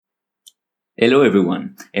Hello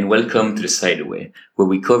everyone, and welcome to The Sideway, where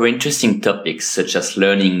we cover interesting topics such as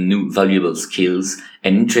learning new valuable skills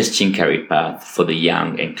and interesting career paths for the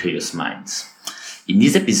young and curious minds. In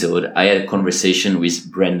this episode, I had a conversation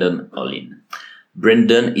with Brandon Olin.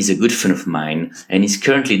 Brandon is a good friend of mine and is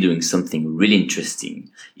currently doing something really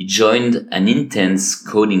interesting. He joined an intense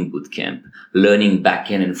coding bootcamp, learning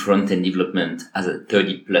back-end and front-end development as a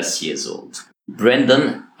 30-plus years old.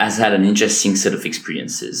 Brandon has had an interesting set of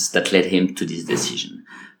experiences that led him to this decision,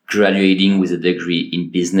 graduating with a degree in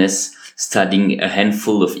business, studying a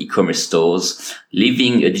handful of e-commerce stores,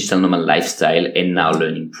 living a digital nomad lifestyle, and now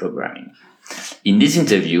learning programming. In this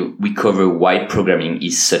interview, we cover why programming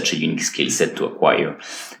is such a unique skill set to acquire,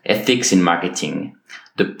 ethics in marketing,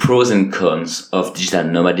 the pros and cons of digital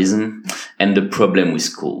nomadism, and the problem with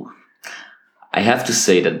school. I have to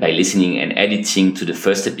say that by listening and editing to the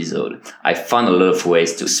first episode, I found a lot of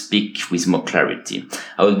ways to speak with more clarity.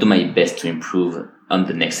 I will do my best to improve on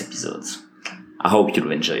the next episodes. I hope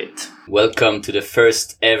you'll enjoy it. Welcome to the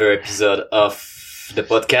first ever episode of the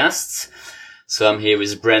podcast. So I'm here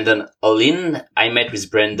with Brandon Olin. I met with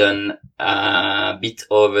Brandon a bit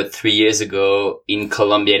over 3 years ago in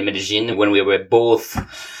Colombia, in Medellin, when we were both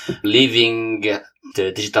living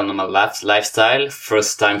the digital nomad lifestyle,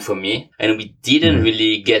 first time for me. And we didn't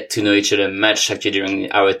really get to know each other much actually during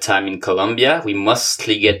our time in Colombia. We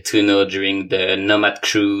mostly get to know during the nomad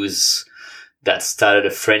cruise that started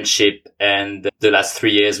a friendship. And the last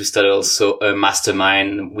 3 years, we started also a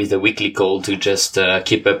mastermind with a weekly call to just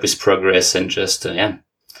keep up with progress and just,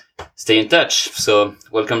 stay in touch. So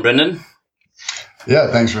welcome, Brandon.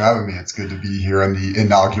 Yeah, thanks for having me. It's good to be here on the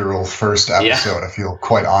inaugural first episode. Yeah. I feel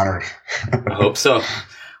quite honored. I hope so.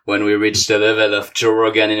 When we reach the level of Joe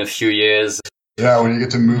Rogan in a few years. Yeah, when you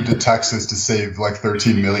get to move to Texas to save like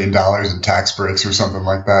 $13 million in tax breaks or something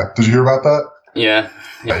like that. Did you hear about that? Yeah.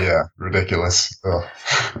 Yeah, ridiculous.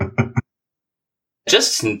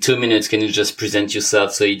 Just in 2 minutes, can you just present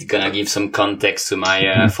yourself so it's going to give some context to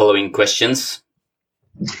my following questions?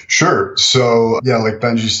 Sure. So, yeah, like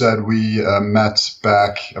Benji said, we met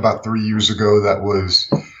back about 3 years ago. That was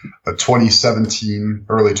 2017,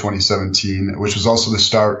 early 2017, which was also the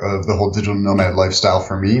start of the whole digital nomad lifestyle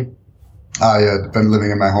for me. I had been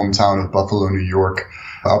living in my hometown of Buffalo, New York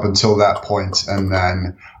up until that point, and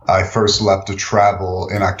then I first left to travel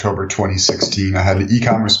in October 2016. I had an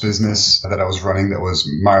e-commerce business that I was running that was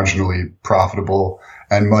marginally profitable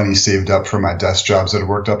and money saved up for my desk jobs that had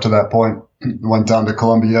worked up to that point. Went down to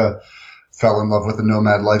Colombia, fell in love with the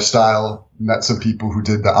nomad lifestyle, met some people who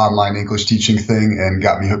did the online English teaching thing and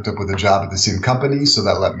got me hooked up with a job at the same company. So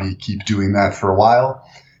that let me keep doing that for a while.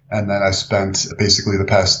 And then I spent basically the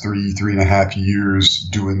past three and a half years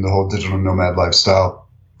doing the whole digital nomad lifestyle,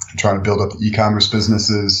 trying to build up the e-commerce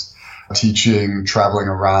businesses, teaching, traveling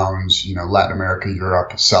around, Latin America,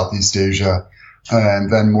 Europe, Southeast Asia.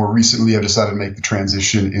 And then more recently, I've decided to make the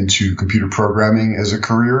transition into computer programming as a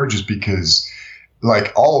career, just because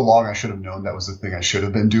like all along, I should have known that was the thing I should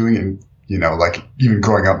have been doing. And, like even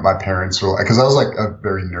growing up, my parents were like, cause I was like a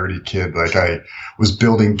very nerdy kid. Like I was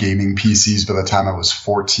building gaming PCs by the time I was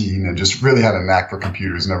 14 and just really had a knack for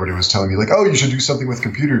computers. And everybody was telling me like, oh, you should do something with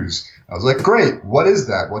computers. I was like, great. What is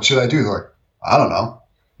that? What should I do? They're like, I don't know.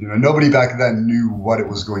 Nobody back then knew what it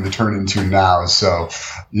was going to turn into now. So,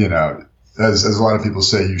 as a lot of people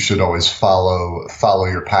say, you should always follow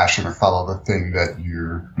your passion or follow the thing that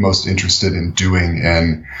you're most interested in doing.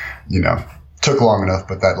 And, took long enough,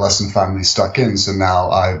 but that lesson finally stuck in. So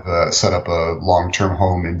now I've set up a long-term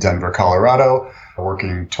home in Denver, Colorado,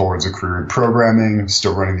 working towards a career in programming,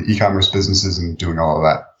 still running the e-commerce businesses and doing all of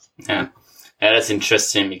that. Yeah. Yeah, that's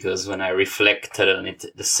interesting because when I reflected on it,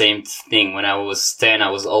 the same thing. When I was 10,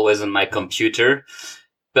 I was always on my computer.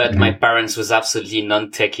 But my parents was absolutely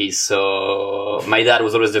non-techie. So my dad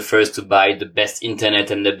was always the first to buy the best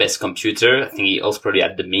internet and the best computer. I think he also probably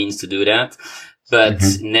had the means to do that, but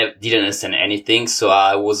didn't understand anything. So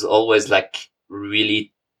I was always like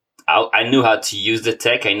really, I knew how to use the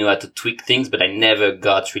tech. I knew how to tweak things, but I never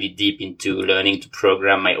got really deep into learning to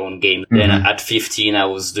program my own game. Then at 15, I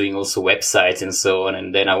was doing also websites and so on.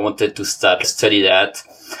 And then I wanted to start study that.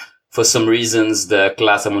 For some reasons, the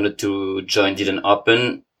class I wanted to join didn't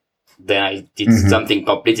open. Then I did something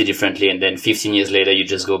completely differently. And then 15 years later, you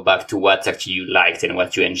just go back to what actually you liked and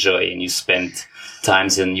what you enjoy. And you spend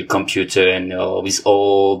times on your computer and with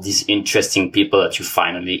all these interesting people that you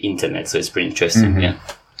find on the internet. So it's pretty interesting. Yeah.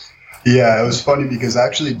 Yeah, it was funny because I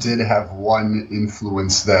actually did have one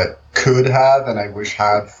influence that could have, and I wish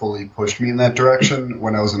had fully pushed me in that direction.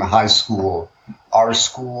 When I was in high school, our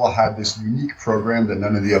school had this unique program that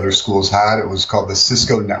none of the other schools had. It was called the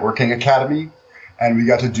Cisco Networking Academy. and we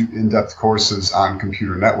got to do in-depth courses on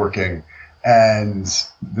computer networking. And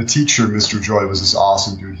the teacher, Mr. Joy, was this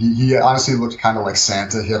awesome dude. He honestly looked kind of like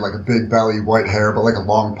Santa. He had like a big belly, white hair, but like a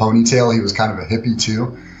long ponytail. He was kind of a hippie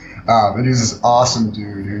too. And he was this awesome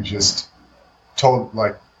dude who just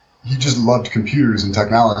he just loved computers and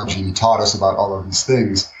technology. And he taught us about all of these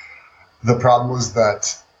things. The problem was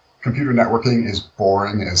that computer networking is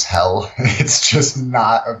boring as hell. It's just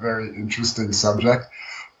not a very interesting subject.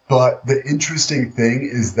 But the interesting thing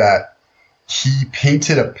is that he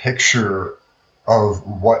painted a picture of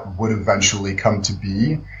what would eventually come to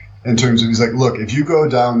be in terms of, he's like, look, if you go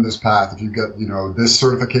down this path, if you get, this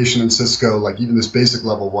certification in Cisco, like even this basic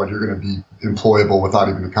level one, you're going to be employable without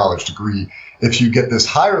even a college degree. If you get this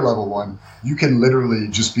higher level one, you can literally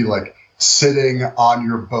just be like sitting on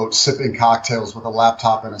your boat, sipping cocktails with a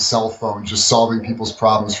laptop and a cell phone, just solving people's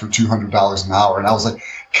problems for $200 an hour. And I was like,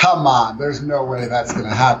 come on, there's no way that's going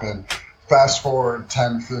to happen. Fast forward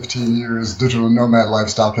 10, 15 years, digital nomad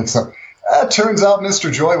lifestyle picks up. Turns out Mr.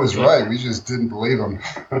 Joy was right. We just didn't believe him.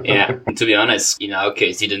 Yeah. And to be honest, in our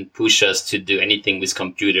case, he didn't push us to do anything with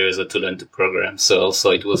computers or to learn to program. So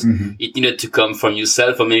also it was, it needed to come from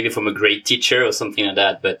yourself or maybe from a great teacher or something like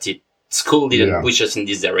that. But school didn't push us in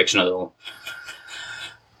this direction at all.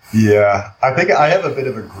 Yeah, I think I have a bit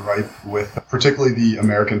of a gripe with particularly the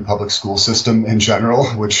American public school system in general,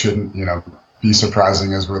 which shouldn't, be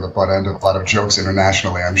surprising as we're the butt end of a lot of jokes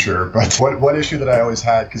internationally, I'm sure. But one issue that I always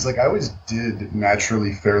had, because I always did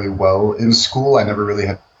naturally fairly well in school. I never really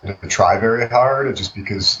had to try very hard just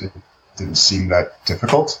because it didn't seem that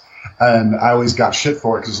difficult. And I always got shit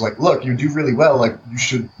for it because look, you do really well. Like you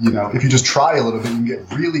should, if you just try a little bit, you can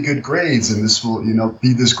get really good grades and this will,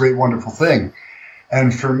 be this great, wonderful thing.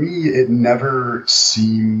 And for me, it never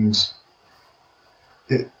seemed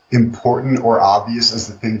important or obvious as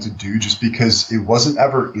the thing to do just because it wasn't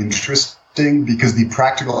ever interesting because the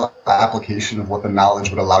practical application of what the knowledge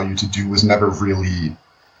would allow you to do was never really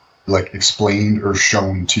explained or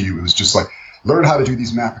shown to you. It was just learn how to do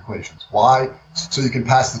these math equations. Why? So you can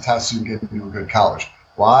pass the test so you can get into a good college.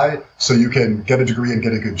 Why? So you can get a degree and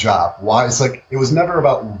get a good job. Why? It's it was never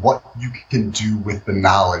about what you can do with the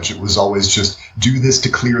knowledge. It was always just do this to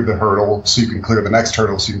clear the hurdle so you can clear the next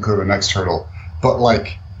hurdle so you can clear the next hurdle. But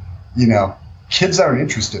kids aren't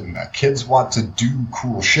interested in that. Kids want to do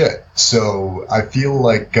cool shit. So I feel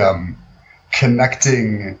like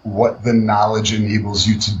connecting what the knowledge enables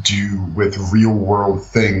you to do with real world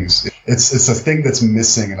things, it's a thing that's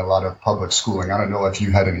missing in a lot of public schooling. I don't know if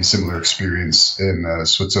you had any similar experience in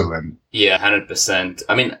Switzerland. Yeah, 100%.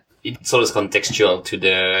 I mean, it's always contextual to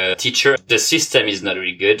the teacher. The system is not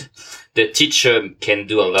really good. The teacher can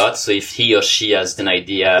do a lot. So if he or she has an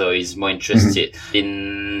idea or is more interested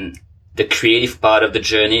in the creative part of the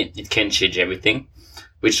journey, it can change everything,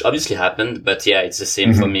 which obviously happened. But yeah, it's the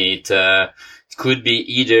same for me. It could be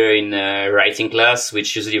either in writing class,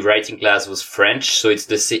 which usually writing class was French. So it's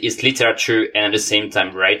literature and at the same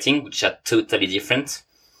time writing, which are totally different.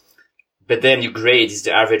 But then your grade is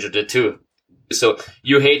the average of the two. So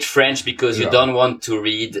you hate French because you don't want to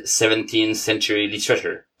read 17th century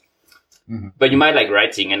literature. But you might like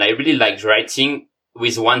writing. And I really liked writing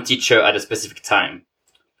with one teacher at a specific time,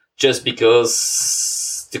 just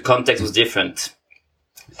because the context was different.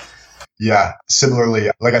 Yeah, similarly,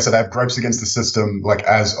 like I said, I have gripes against the system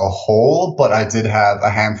as a whole, but I did have a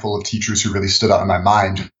handful of teachers who really stood out in my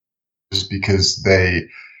mind just because they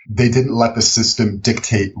didn't let the system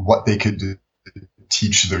dictate what they could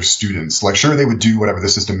teach their students. Sure, they would do whatever the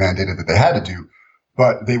system mandated that they had to do,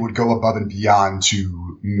 but they would go above and beyond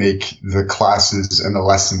to make the classes and the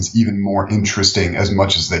lessons even more interesting as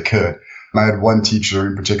much as they could. I had one teacher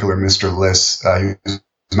in particular, Mr. Liss, he was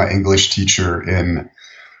my English teacher in,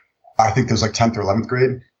 I think it was 10th or 11th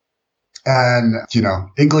grade. And,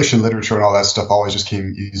 English and literature and all that stuff always just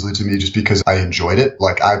came easily to me just because I enjoyed it.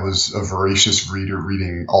 I was a voracious reader,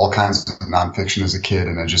 reading all kinds of nonfiction as a kid,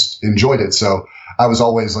 and I just enjoyed it. So I was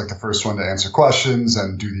always the first one to answer questions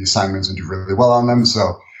and do the assignments and do really well on them.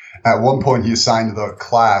 So at one point he assigned the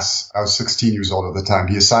class, I was 16 years old at the time.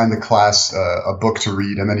 He assigned the class a book to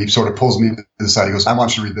read, and then he sort of pulls me to the side. He goes, I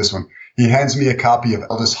want you to read this one. He hands me a copy of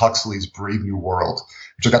Aldous Huxley's Brave New World,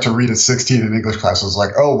 which I got to read at 16 in English class. I was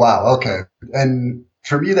like, oh, wow, okay. And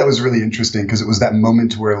for me, that was really interesting because it was that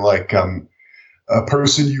moment where a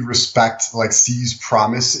person you respect sees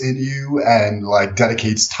promise in you and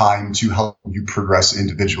dedicates time to help you progress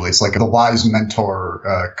individually. It's the wise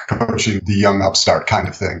mentor coaching the young upstart kind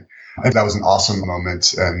of thing. I think that was an awesome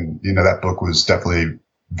moment. And, that book was definitely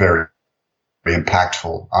very, very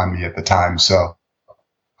impactful on me at the time. So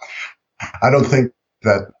I don't think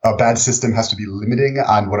that a bad system has to be limiting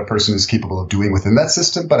on what a person is capable of doing within that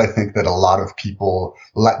system. But I think that a lot of people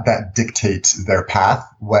let that dictate their path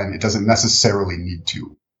when it doesn't necessarily need to.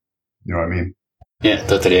 You know what I mean? Yeah,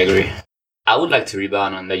 totally agree. I would like to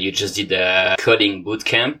rebound on that. You just did a coding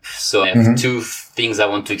bootcamp. So I have two things I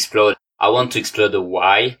want to explore. I want to explore the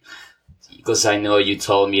why, because I know you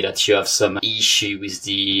told me that you have some issue with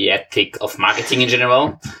the ethic of marketing in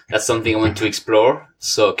general. That's something I want to explore.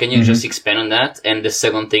 So can you just expand on that? And the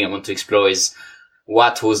second thing I want to explore is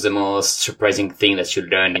what was the most surprising thing that you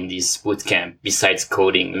learned in this bootcamp besides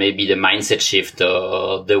coding? Maybe the mindset shift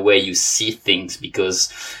or the way you see things,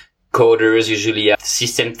 because coders usually are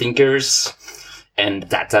system thinkers and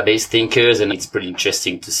database thinkers, and it's pretty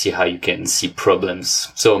interesting to see how you can see problems.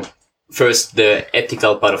 So first, the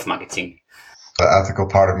ethical part of marketing. The ethical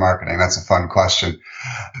part of marketing, that's a fun question.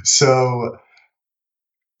 So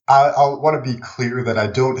I want to be clear that I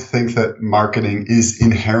don't think that marketing is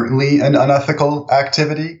inherently an unethical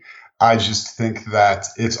activity. I just think that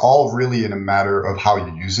it's all really in a matter of how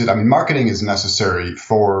you use it. I mean, marketing is necessary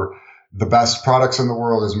for the best products in the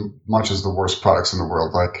world as much as the worst products in the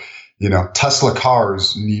world. Like, you know, Tesla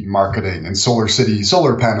cars need marketing, and Solar City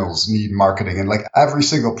solar panels need marketing, and like every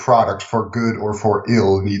single product, for good or for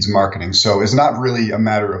ill, needs marketing. So it's not really a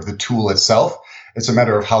matter of the tool itself. It's a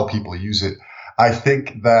matter of how people use it. I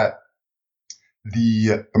think that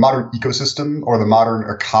the modern ecosystem or the modern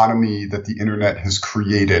economy that the internet has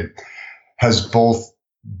created has both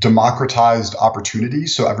democratized opportunity,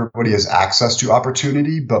 so everybody has access to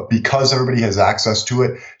opportunity, but because everybody has access to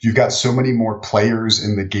it, you've got so many more players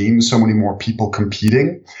in the game, so many more people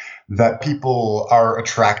competing, that people are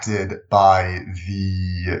attracted by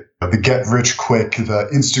the get rich quick, the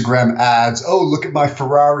Instagram ads. Oh, look at my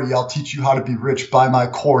Ferrari, I'll teach you how to be rich, buy my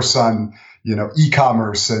course on, you know,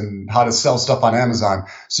 e-commerce and how to sell stuff on Amazon.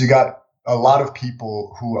 So you got a lot of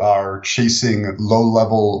people who are chasing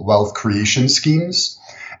low-level wealth creation schemes,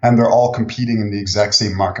 and they're all competing in the exact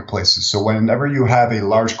same marketplaces. So whenever you have a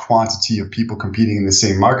large quantity of people competing in the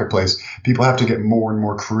same marketplace, people have to get more and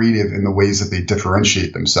more creative in the ways that they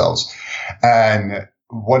differentiate themselves. And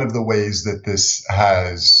one of the ways that this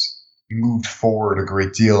has moved forward a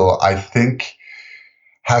great deal, I think,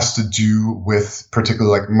 has to do with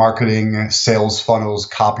particularly like marketing, sales funnels,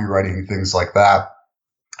 copywriting, things like that.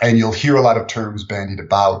 And you'll hear a lot of terms bandied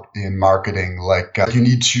about in marketing, like you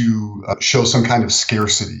need to show some kind of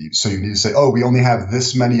scarcity. So you need to say, oh, we only have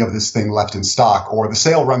this many of this thing left in stock, or the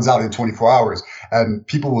sale runs out in 24 hours. And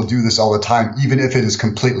people will do this all the time, even if it is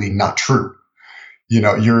completely not true. You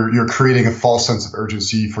know, you're creating a false sense of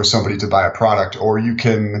urgency for somebody to buy a product. Or you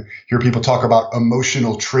can hear people talk about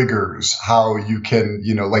emotional triggers, how you can,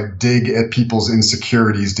 you know, like dig at people's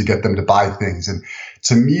insecurities to get them to buy things. And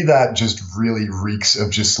to me, that just really reeks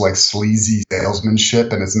of just like sleazy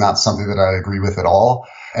salesmanship, and it's not something that I agree with at all.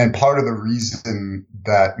 And part of the reason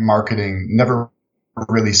that marketing never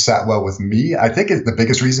really sat well with me, I think the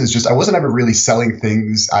biggest reason is just I wasn't ever really selling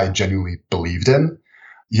things I genuinely believed in.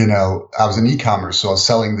 You know, I was in e-commerce, so I was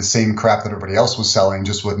selling the same crap that everybody else was selling,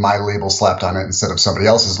 just with my label slapped on it instead of somebody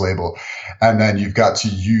else's label. And then you've got to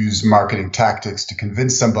use marketing tactics to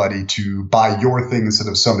convince somebody to buy your thing instead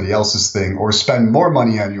of somebody else's thing, or spend more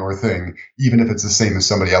money on your thing, even if it's the same as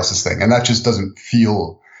somebody else's thing. And that just doesn't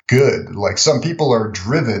feel good. Like, some people are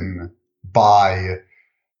driven by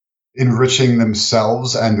enriching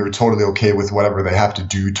themselves, and they're totally okay with whatever they have to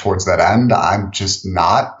do towards that end. I'm just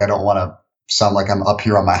not. I don't want to sound like I'm up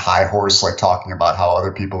here on my high horse, like talking about how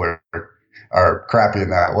other people are crappy in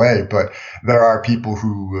that way. But there are people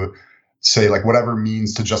who say like whatever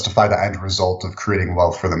means to justify the end result of creating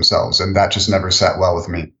wealth for themselves. And that just never sat well with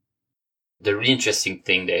me. The really interesting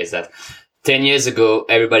thing there is that 10 years ago,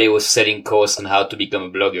 everybody was selling courses on how to become a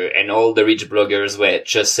blogger, and all the rich bloggers were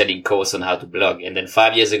just selling courses on how to blog. And then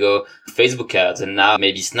 5 years ago, Facebook ads, and now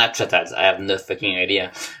maybe Snapchat ads. I have no fucking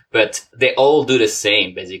idea. But they all do the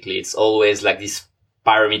same, basically. It's always like this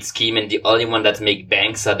pyramid scheme, and the only one that make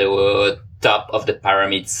banks are the top of the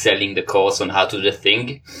pyramid selling the course on how to do the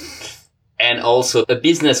thing. And also a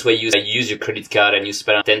business where you use your credit card and you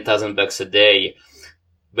spend $10,000 a day,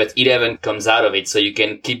 but 11 comes out of it, so you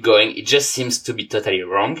can keep going. It just seems to be totally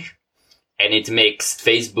wrong, and it makes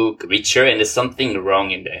Facebook richer, and there's something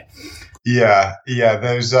wrong in there. Yeah.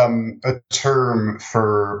 There's a term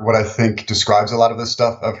for what I think describes a lot of this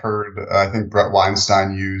stuff. I've heard, I think Brett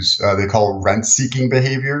Weinstein use, they call rent-seeking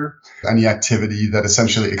behavior, any activity that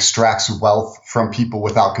essentially extracts wealth from people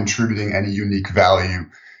without contributing any unique value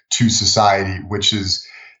to society, which is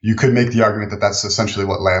you could make the argument that that's essentially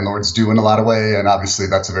what landlords do in a lot of way. And obviously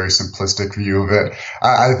that's a very simplistic view of it.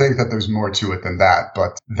 I think that there's more to it than that,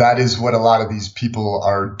 but that is what a lot of these people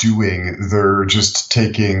are doing. They're just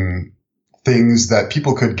taking things that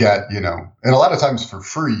people could get, and a lot of times for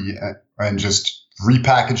free, and just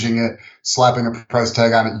repackaging it, slapping a price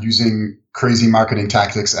tag on it, using crazy marketing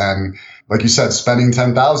tactics, and like you said, spending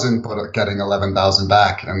 10,000 but getting 11,000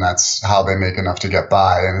 back, and that's how they make enough to get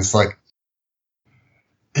by. And it's like,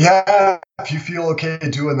 yeah, if you feel okay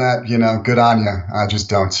doing that, good on you. I just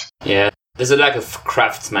don't. Yeah. There's a lack of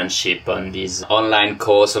craftsmanship on this online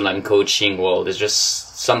coaching world. There's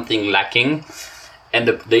just something lacking. And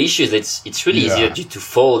the issue is it's really easier to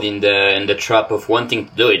fall in the trap of wanting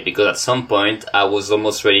to do it, because at some point I was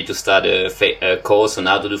almost ready to start a course on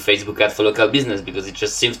how to do Facebook ads for local business, because it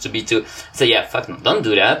just seems to be to say, yeah, fuck no, don't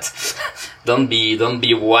do that. don't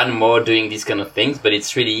be one more doing these kind of things. But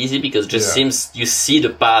it's really easy because it just seems you see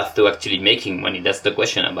the path to actually making money. That's the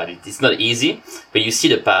question about it. It's not easy, but you see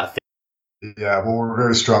the path. Yeah, well, we're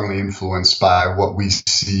very strongly influenced by what we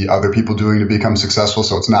see other people doing to become successful,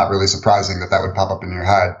 so it's not really surprising that would pop up in your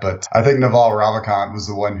head. But I think Naval Ravikant was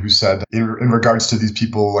the one who said, in regards to these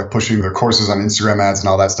people like pushing their courses on Instagram ads and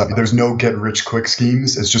all that stuff, there's no get-rich-quick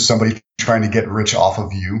schemes. It's just somebody trying to get rich off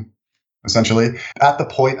of you, essentially. At the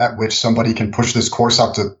point at which somebody can push this course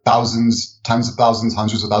out to thousands, tens of thousands,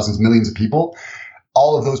 hundreds of thousands, millions of people,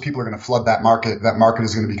 all of those people are going to flood that market. That market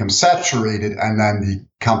is going to become saturated, and then the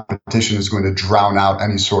competition is going to drown out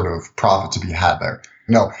any sort of profit to be had there.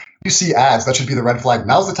 You see ads, that should be the red flag.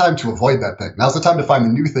 Now's the time to avoid that thing. Now's the time to find the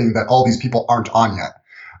new thing that all these people aren't on yet.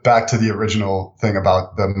 Back to the original thing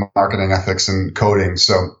about the marketing ethics and coding.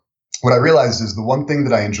 So what I realized is the one thing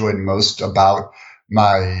that I enjoyed most about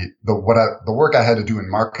the work I had to do in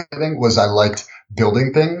marketing was I liked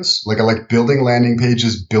building things. Like I liked building landing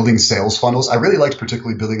pages, building sales funnels. I really liked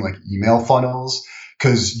particularly building like email funnels,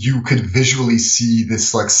 because you could visually see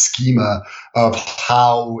this like schema of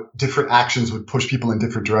how different actions would push people in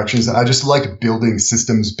different directions. And I just liked building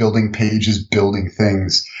systems, building pages, building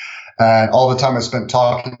things. And all the time I spent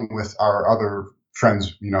talking with our other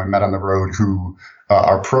friends, I met on the road who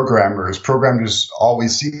are programmers. Programmers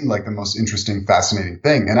always seem like the most interesting, fascinating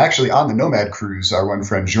thing. And actually on the Nomad cruise, our one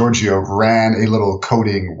friend Giorgio ran a little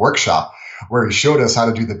coding workshop where he showed us how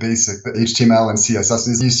to do the HTML and CSS.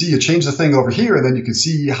 And you see, you change the thing over here, and then you can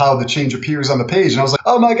see how the change appears on the page. And I was like,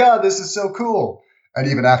 oh my God, this is so cool. And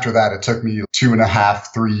even after that, it took me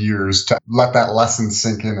 2.5, 3 years to let that lesson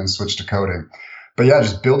sink in and switch to coding. But yeah,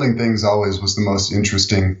 just building things always was the most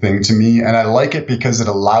interesting thing to me. And I like it because it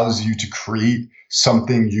allows you to create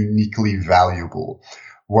something uniquely valuable.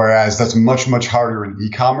 Whereas that's much, much harder in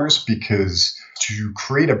e-commerce, because to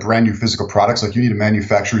create a brand new physical product, like you need a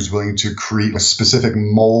manufacturer who's willing to create a specific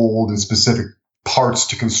mold and specific parts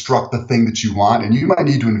to construct the thing that you want. And you might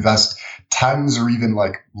need to invest tens or even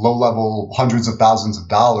like low level hundreds of thousands of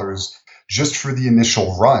dollars just for the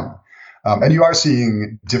initial run. And you are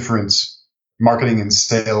seeing different marketing and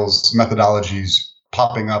sales methodologies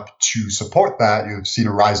popping up to support that. You've seen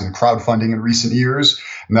a rise in crowdfunding in recent years,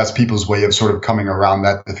 and that's people's way of sort of coming around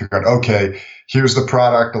that. They figure out, okay, here's the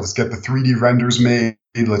product. Let's get the 3D renders made.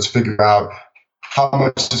 Let's figure out how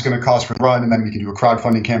much it's going to cost for the run, and then we can do a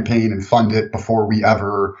crowdfunding campaign and fund it before we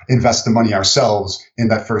ever invest the money ourselves in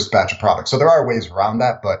that first batch of products. So there are ways around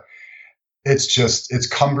that, but it's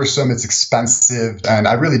cumbersome, it's expensive, and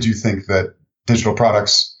I really do think that digital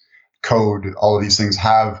products, code, all of these things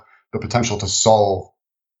have the potential to solve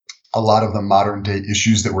a lot of the modern day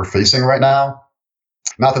issues that we're facing right now.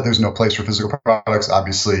 Not that there's no place for physical products.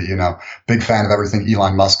 Obviously, big fan of everything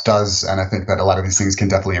Elon Musk does. And I think that a lot of these things can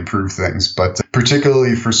definitely improve things. But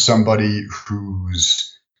particularly for somebody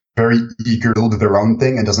who's very eager to build their own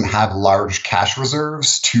thing and doesn't have large cash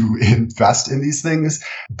reserves to invest in these things,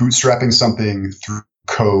 bootstrapping something through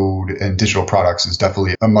code and digital products is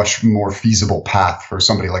definitely a much more feasible path for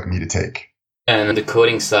somebody like me to take. And on the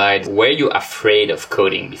coding side, were you afraid of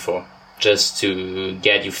coding before, just to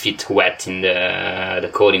get your feet wet in the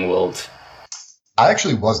coding world? I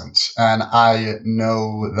actually wasn't. And I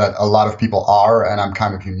know that a lot of people are, and I'm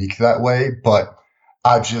kind of unique that way. But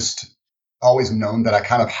I've just always known that I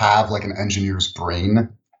kind of have like an engineer's brain.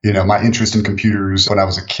 My interest in computers when I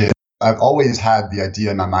was a kid, I've always had the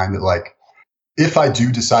idea in my mind that like, if I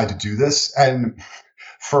do decide to do this, and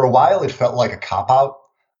for a while it felt like a cop-out.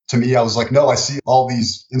 To me, I was like, no, I see all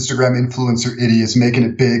these Instagram influencer idiots making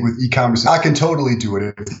it big with e-commerce. I can totally do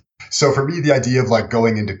it. So for me, the idea of like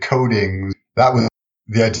going into coding, that was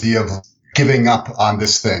the idea of giving up on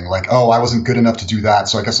this thing. Like, oh, I wasn't good enough to do that,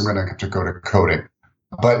 so I guess I'm going to have to go to coding.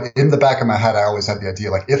 But in the back of my head, I always had the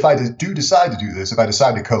idea, like, if I do decide to do this, if I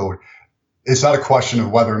decide to code, it's not a question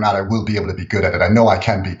of whether or not I will be able to be good at it. I know I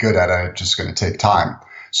can be good at it. It's just going to take time.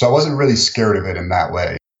 So I wasn't really scared of it in that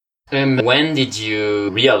way. When did you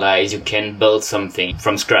realize you can build something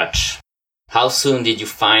from scratch? How soon did you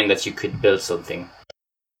find that you could build something?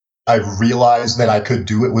 I realized that I could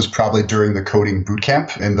do it was probably during the coding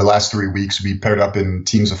bootcamp. In the last 3 weeks, we paired up in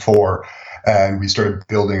teams of 4 and we started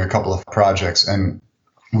building a couple of projects. And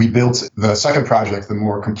we built the second project, the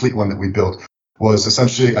more complete one that we built, was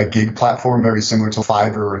essentially a gig platform very similar to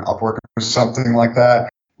Fiverr and Upwork or something like that.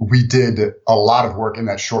 We did a lot of work in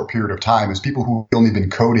that short period of time as people who had only been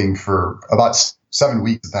coding for about 7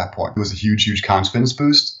 weeks at that point. It was a huge, huge confidence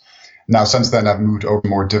boost. Now, since then, I've moved over to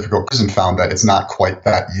more difficult and found that it's not quite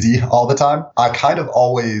that easy all the time. I kind of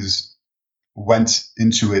always went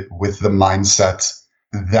into it with the mindset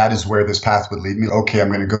that is where this path would lead me. Okay, I'm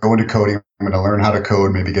going to go into coding. I'm going to learn how to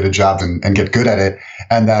code, maybe get a job and get good at it.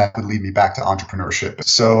 And that would lead me back to entrepreneurship.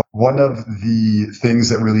 So one of the things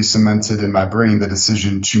that really cemented in my brain the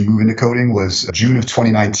decision to move into coding was June of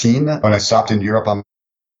 2019 when I stopped in Europe on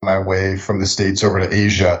my way from the States over to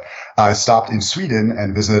Asia. I stopped in Sweden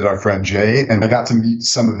and visited our friend Jay, and I got to meet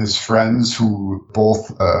some of his friends who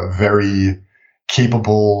both very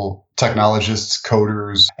capable technologists,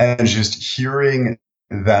 coders, and just hearing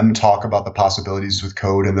them talk about the possibilities with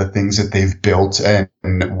code and the things that they've built and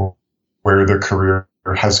where their career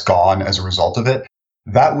has gone as a result of it.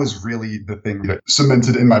 That was really the thing that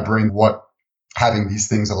cemented in my brain what having these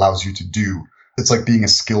things allows you to do. It's like being a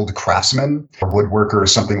skilled craftsman or woodworker or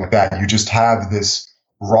something like that. You just have this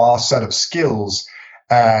raw set of skills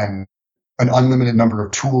and an unlimited number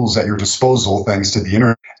of tools at your disposal thanks to the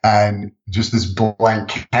internet and just this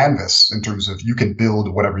blank canvas in terms of you can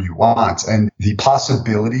build whatever you want. And the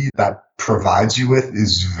possibility that provides you with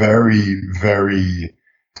is very, very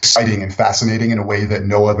exciting and fascinating in a way that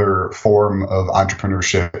no other form of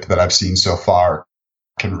entrepreneurship that I've seen so far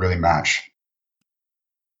can really match.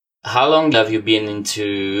 How long have you been into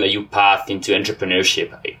your path into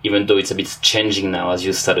entrepreneurship, even though it's a bit changing now as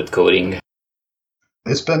you started coding?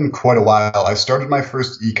 It's been quite a while. I started my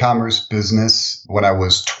first e-commerce business when I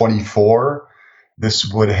was 24.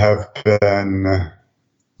 This would have been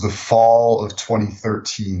the fall of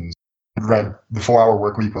 2013. Read the 4-Hour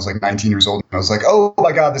Workweek, was like 19 years old. And I was like, oh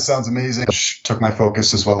my God, this sounds amazing. Took my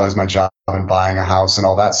focus as well as my job and buying a house and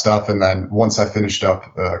all that stuff. And then once I finished up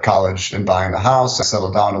college and buying the house, I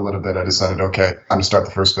settled down a little bit. I decided, okay, I'm going to start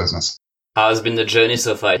the first business. How's been the journey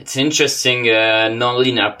so far? It's interesting,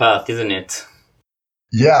 non-linear path, isn't it?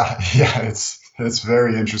 Yeah, it's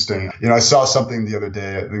very interesting. I saw something the other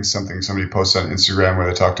day, I think somebody posted on Instagram where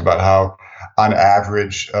they talked about how on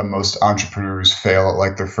average, most entrepreneurs fail at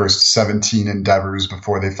like their first 17 endeavors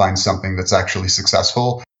before they find something that's actually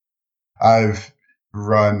successful. I've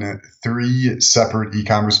run 3 separate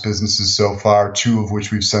e-commerce businesses so far, 2 of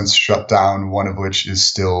which we've since shut down, one of which is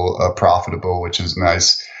still profitable, which is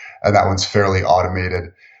nice. And that one's fairly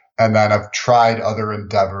automated. And then I've tried other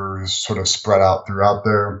endeavors sort of spread out throughout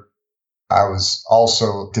there. I was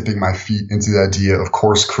also dipping my feet into the idea of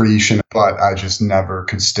course creation, but I just never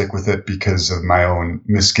could stick with it because of my own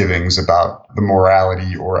misgivings about the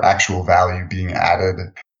morality or actual value being added.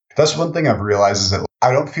 That's one thing I've realized is that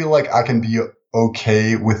I don't feel like I can be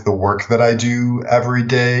okay with the work that I do every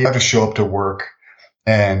day. I have to show up to work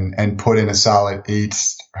and put in a solid 8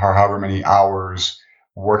 or however many hours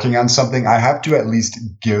working on something. I have to at least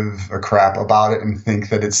give a crap about it and think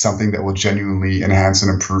that it's something that will genuinely enhance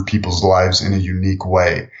and improve people's lives in a unique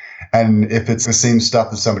way. And if it's the same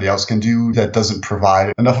stuff that somebody else can do that doesn't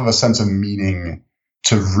provide enough of a sense of meaning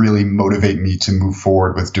to really motivate me to move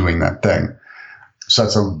forward with doing that thing. So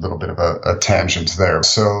that's a little bit of a tangent there.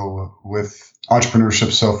 So with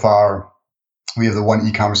entrepreneurship so far, we have the one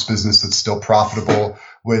e-commerce business that's still profitable,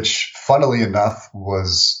 which funnily enough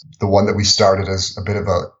was the one that we started as a bit of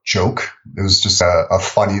a joke. It was just a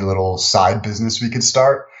funny little side business we could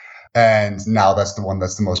start. And now that's the one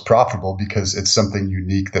that's the most profitable because it's something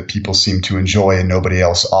unique that people seem to enjoy and nobody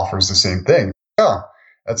else offers the same thing. Yeah,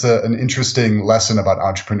 that's an interesting lesson about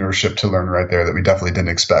entrepreneurship to learn right there that we definitely didn't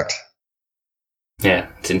expect. Yeah,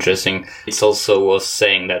 it's interesting. It's also worth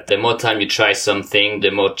saying that the more time you try something,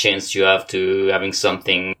 the more chance you have to having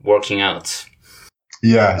something working out.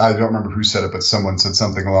 Yeah, I don't remember who said it, but someone said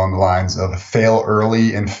something along the lines of fail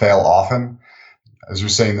early and fail often. As you're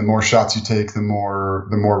saying, the more shots you take, the more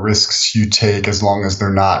risks you take, as long as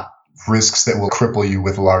they're not risks that will cripple you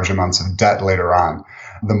with large amounts of debt later on.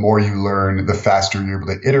 The more you learn, the faster you're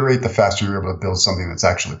able to iterate, the faster you're able to build something that's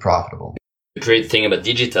actually profitable. The great thing about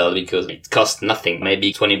digital, because it costs nothing,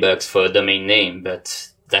 maybe $20 for a domain name,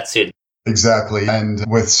 but that's it. Exactly. And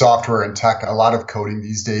with software and tech, a lot of coding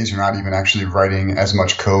these days, you're not even actually writing as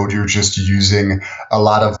much code. You're just using a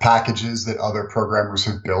lot of packages that other programmers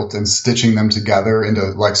have built and stitching them together into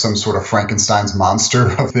like some sort of Frankenstein's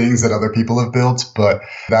monster of things that other people have built. But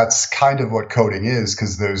that's kind of what coding is,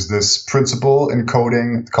 because there's this principle in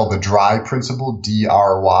coding called the DRY principle,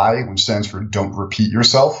 DRY, which stands for don't repeat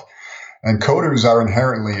yourself. And coders are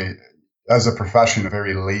inherently, as a profession,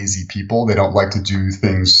 very lazy people. They don't like to do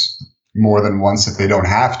things more than once if they don't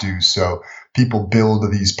have to. So people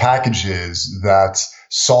build these packages that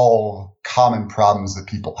solve common problems that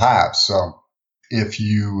people have. So if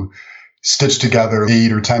you stitch together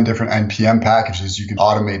 8 or 10 different NPM packages, you can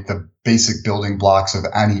automate the basic building blocks of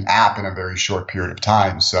any app in a very short period of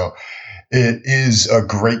time. So it is a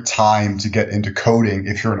great time to get into coding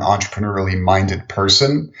if you're an entrepreneurially minded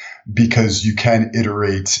person, because you can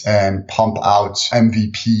iterate and pump out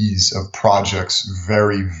MVPs of projects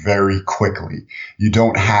very, very quickly. You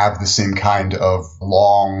don't have the same kind of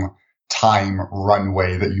long time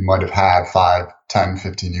runway that you might have had 5, 10,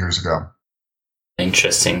 15 years ago.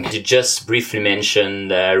 Interesting. You just briefly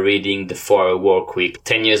mentioned reading The 4-Hour Workweek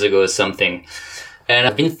 10 years ago or something. And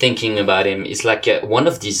I've been thinking about him. It's like one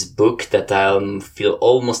of these books that I feel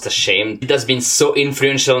almost ashamed. It has been so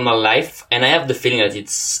influential in my life, and I have the feeling that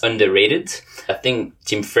it's underrated. I think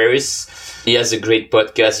Tim Ferriss, he has a great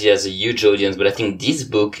podcast, he has a huge audience, but I think this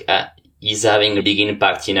book is having a big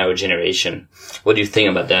impact in our generation. What do you think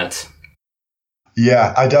about that?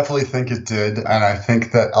 Yeah, I definitely think it did. And I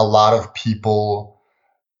think that a lot of people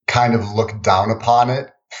kind of look down upon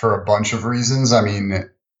it for a bunch of reasons. I mean,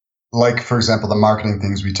 like, for example, the marketing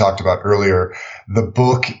things we talked about earlier, the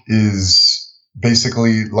book is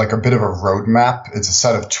basically like a bit of a roadmap. It's a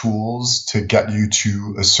set of tools to get you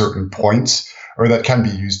to a certain point, or that can be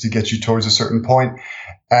used to get you towards a certain point.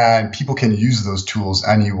 And people can use those tools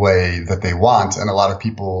any way that they want. And a lot of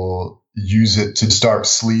people use it to start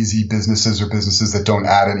sleazy businesses or businesses that don't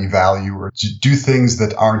add any value, or to do things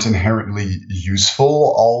that aren't inherently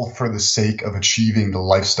useful, all for the sake of achieving the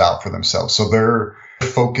lifestyle for themselves. So their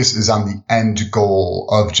focus is on the end goal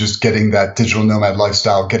of just getting that digital nomad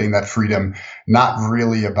lifestyle, getting that freedom, not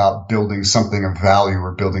really about building something of value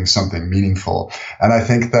or building something meaningful. And I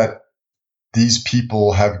think that these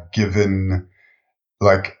people have given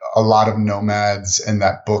like a lot of nomads in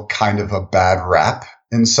that book kind of a bad rap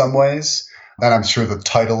in some ways. And I'm sure the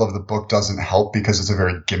title of the book doesn't help because it's a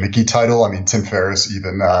very gimmicky title. I mean, Tim Ferriss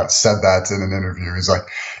even said that in an interview. He's like,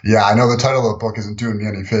 yeah, I know the title of the book isn't doing me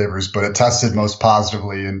any favors, but it tested most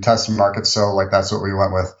positively in test markets. So like, that's what we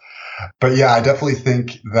went with. But yeah, I definitely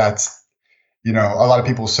think that, you know, a lot of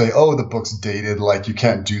people say, oh, the book's dated. Like you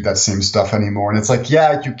can't do that same stuff anymore. And it's like,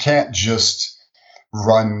 yeah, you can't just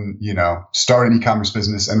run, you know, start an e-commerce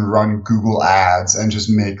business and run Google ads and just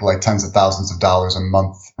make like tens of thousands of dollars a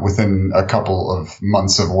month within a couple of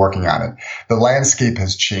months of working on it. The landscape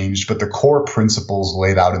has changed, but the core principles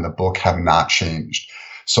laid out in the book have not changed.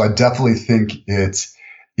 So I definitely think it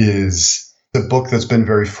is the book that's been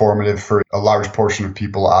very formative for a large portion of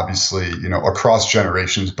people, obviously, you know, across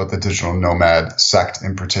generations, but the digital nomad sect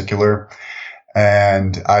in particular.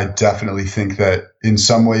 And I definitely think that in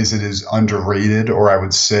some ways it is underrated, or I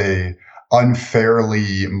would say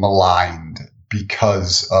unfairly maligned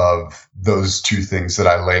because of those two things that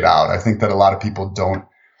I laid out. I think that a lot of people don't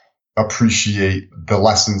appreciate the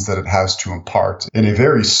lessons that it has to impart in a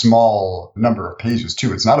very small number of pages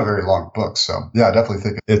too. It's not a very long book. So yeah, I definitely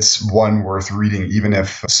think it's one worth reading, even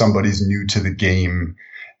if somebody's new to the game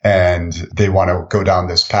and they want to go down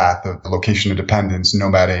this path of location independence,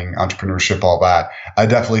 nomading, entrepreneurship, all that. I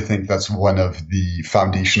definitely think that's one of the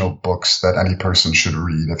foundational books that any person should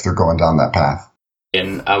read if they're going down that path.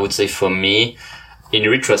 And I would say for me, in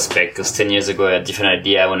retrospect, because 10 years ago I had a different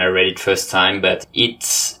idea when I read it first time, but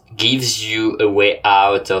it gives you a way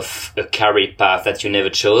out of a career path that you never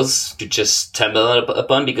chose to just stumble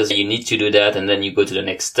upon, because you need to do that and then you go to the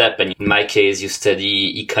next step. And in my case, you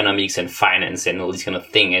study economics and finance and all this kind of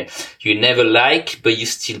thing. And you never like, but you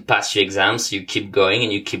still pass your exams. So you keep going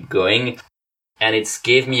and you keep going. And it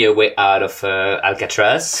gave me a way out of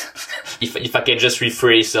Alcatraz. If I can just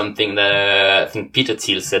rephrase something that I think Peter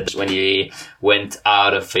Thiel said when he went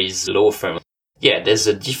out of his law firm. Yeah, there's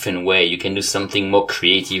a different way. You can do something more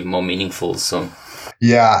creative, more meaningful. So,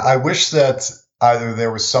 yeah, I wish that either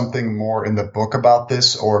there was something more in the book about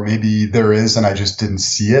this, or maybe there is and I just didn't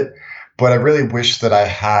see it. But I really wish that I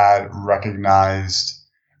had recognized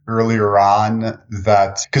earlier on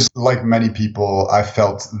that, because like many people, I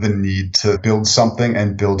felt the need to build something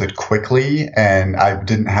and build it quickly. And I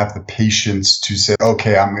didn't have the patience to say,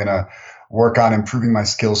 okay, I'm going to work on improving my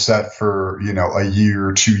skill set for, a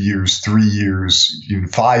year, 2 years, 3 years, even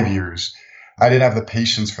 5 years. I didn't have the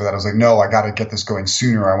patience for that. I was like, no, I got to get this going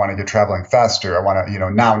sooner. I want to get traveling faster. I want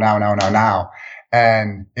to, now.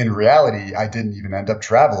 And in reality, I didn't even end up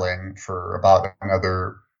traveling for about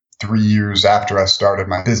another 3 years after I started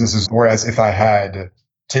my businesses. Whereas if I had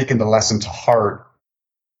taken the lesson to heart,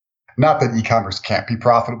 not that e-commerce can't be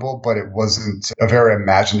profitable, but it wasn't a very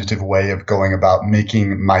imaginative way of going about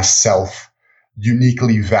making myself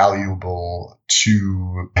uniquely valuable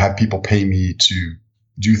to have people pay me to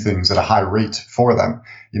do things at a high rate for them.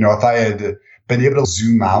 If I had been able to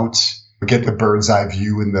zoom out, get the bird's eye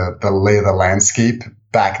view and the lay of the landscape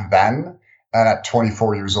back then, and at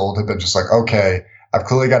 24 years old had been just like, okay, I've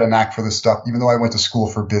clearly got a knack for this stuff. Even though I went to school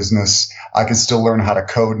for business, I can still learn how to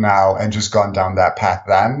code now, and just gone down that path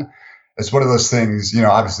then. It's one of those things,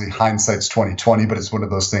 obviously hindsight's 2020, but it's one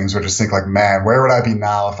of those things where I just think like, man, where would I be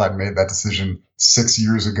now if I'd made that decision 6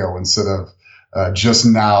 years ago instead of just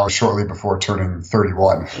now, shortly before turning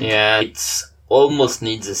 31. Yeah, it almost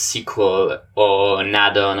needs a sequel or an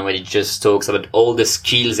add-on where it just talks about all the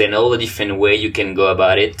skills and all the different way you can go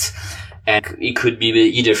about it. And it could be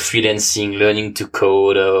either freelancing, learning to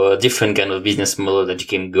code, or a different kind of business model that you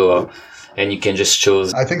can go and you can just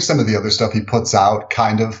choose. I think some of the other stuff he puts out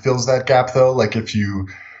kind of fills that gap, though. Like if you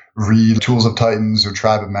read Tools of Titans or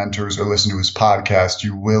Tribe of Mentors or listen to his podcast,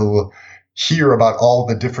 you will hear about all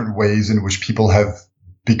the different ways in which people have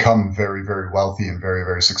become very, very wealthy and very,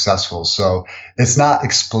 very successful. So it's not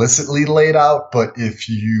explicitly laid out, but if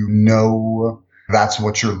you know that's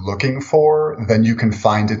what you're looking for, then you can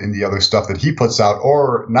find it in the other stuff that he puts out,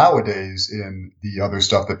 or nowadays in the other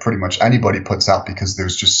stuff that pretty much anybody puts out, because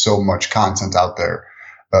there's just so much content out there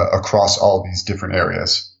across all these different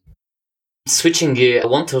areas. Switching gear, I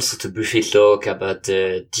want also to briefly talk about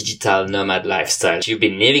the digital nomad lifestyle. You've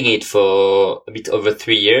been living it for a bit over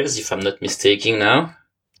 3 years, if I'm not mistaken now.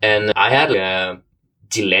 And I had a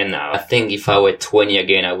dilemma. I think if I were 20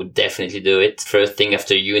 again, I would definitely do it. First thing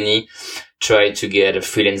after uni, try to get a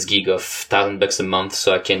freelance gig of $1,000 a month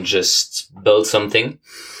so I can just build something.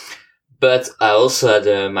 But I also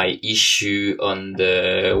had my issue on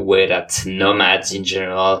the way that nomads in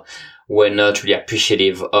general were not really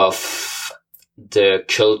appreciative of the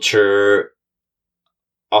culture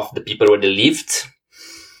of the people where they lived.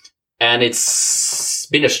 And it's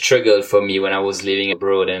been a struggle for me when I was living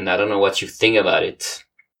abroad, and I don't know what you think about it.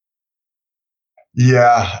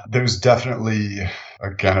 Yeah, there's definitely,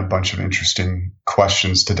 again, a bunch of interesting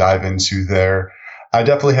questions to dive into there. I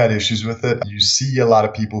definitely had issues with it. You see a lot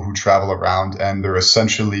of people who travel around and they're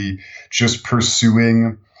essentially just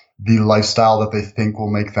pursuing the lifestyle that they think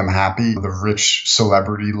will make them happy, the rich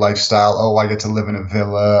celebrity lifestyle. Oh, I get to live in a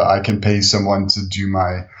villa. I can pay someone to do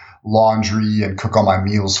my laundry and cook all my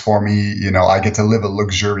meals for me. I get to live a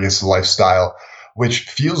luxurious lifestyle, which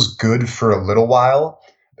feels good for a little while.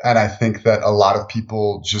 And I think that a lot of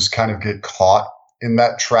people just kind of get caught in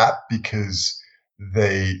that trap because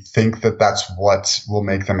they think that that's what will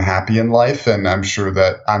make them happy in life. And I'm sure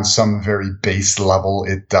that on some very base level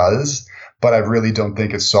it does. But I really don't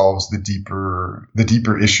think it solves the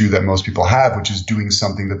deeper issue that most people have, which is doing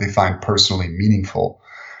something that they find personally meaningful.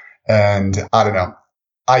 And I don't know.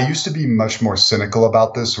 I used to be much more cynical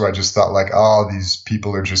about this, where I just thought like, oh, these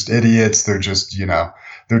people are just idiots. They're just,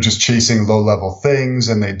 they're just chasing low level things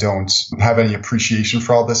and they don't have any appreciation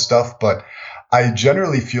for all this stuff. But I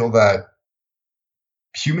generally feel that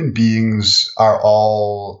human beings are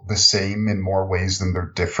all the same in more ways than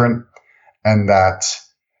they're different, and that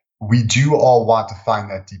we do all want to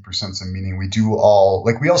find that deeper sense of meaning. We all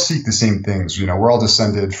seek the same things. We're all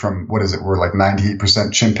descended from, we're like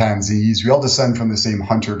 98% chimpanzees. We all descend from the same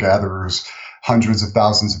hunter-gatherers hundreds of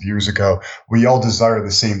thousands of years ago. We all desire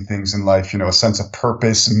the same things in life, a sense of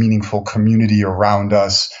purpose, meaningful community around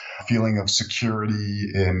us, a feeling of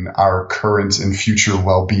security in our current and future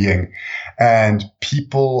well-being. And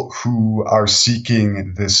people who are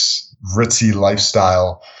seeking this ritzy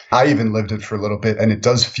lifestyle, I even lived it for a little bit, and it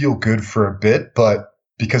does feel good for a bit, but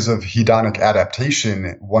because of hedonic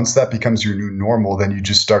adaptation, once that becomes your new normal, then you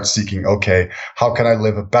just start seeking, okay, how can I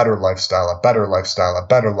live a better lifestyle, a better lifestyle, a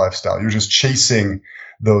better lifestyle? You're just chasing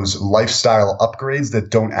those lifestyle upgrades that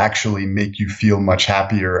don't actually make you feel much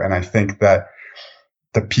happier. And I think that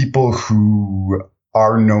the people who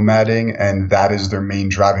are nomading and that is their main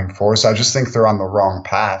driving force, I just think they're on the wrong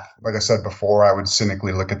path. Like I said before, I would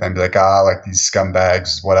cynically look at them and be like, like these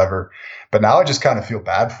scumbags, whatever. But now I just kind of feel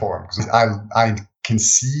bad for them because I can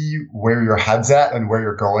see where your head's at and where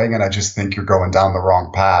you're going. And I just think you're going down the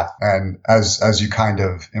wrong path. And as you kind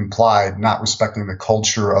of implied, not respecting the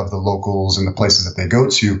culture of the locals and the places that they go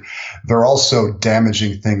to, they're also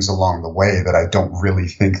damaging things along the way that I don't really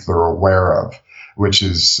think they're aware of, which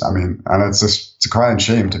is, I mean, and it's a crying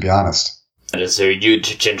shame, to be honest. There's a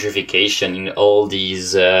huge gentrification in all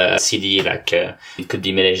these cities, like it could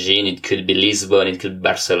be Medellin, it could be Lisbon, it could be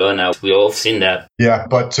Barcelona. We all have seen that. Yeah,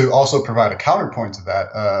 but to also provide a counterpoint to that,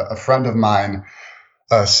 a friend of mine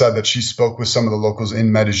said that she spoke with some of the locals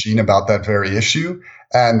in Medellin about that very issue,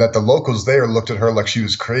 and that the locals there looked at her like she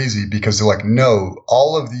was crazy because they're like, no,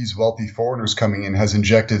 all of these wealthy foreigners coming in has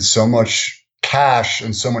injected so much cash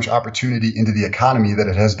and so much opportunity into the economy that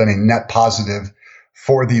it has been a net positive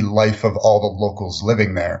for the life of all the locals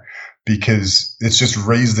living there, because it's just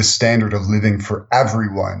raised the standard of living for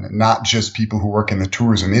everyone, not just people who work in the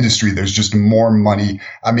tourism industry. There's just more money.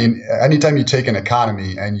 I mean, anytime you take an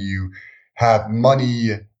economy and you have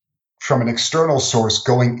money from an external source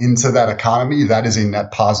going into that economy, that is a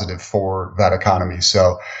net positive for that economy.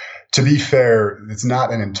 So to be fair, it's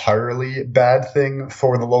not an entirely bad thing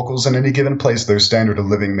for the locals in any given place. Their standard of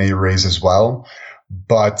living may raise as well.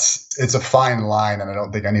 But it's a fine line, and I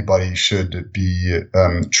don't think anybody should be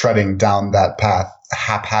treading down that path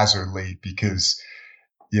haphazardly, because,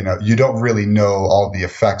 you know, you don't really know all the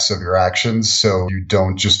effects of your actions. So you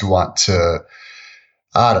don't just want to,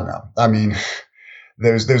 I don't know. I mean,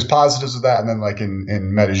 there's positives of that. And then like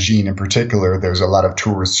in Medellin in particular, there's a lot of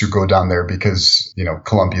tourists who go down there because, you know,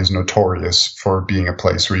 Colombia is notorious for being a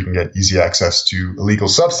place where you can get easy access to illegal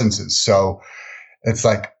substances. So it's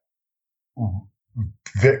like,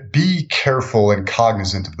 be careful and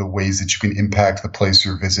cognizant of the ways that you can impact the place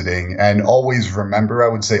you're visiting. And always remember, I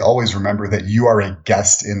would say, always remember that you are a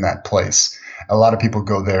guest in that place. A lot of people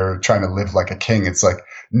go there trying to live like a king. It's like,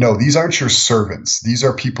 no, these aren't your servants. These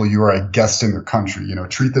are people. You are a guest in their country. You know,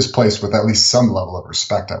 treat this place with at least some level of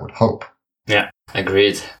respect, I would hope. Yeah,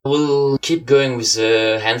 agreed. We'll keep going with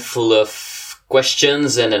a handful of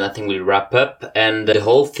questions, and then I think we'll wrap up. And the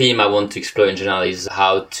whole theme I want to explore in general is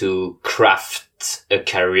how to craft a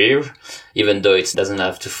career, even though it doesn't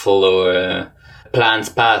have to follow a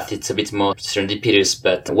planned path. It's a bit more serendipitous.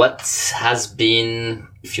 But what has been,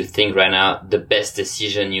 if you think right now, the best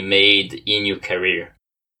decision you made in your career?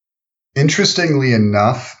 Interestingly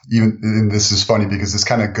enough, even, and this is funny because this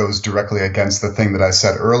kind of goes directly against the thing that I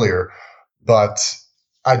said earlier, but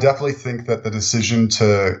I definitely think that the decision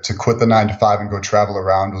to quit the 9-to-5 and go travel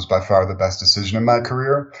around was by far the best decision in my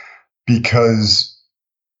career, because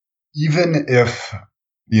even if,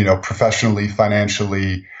 you know, professionally,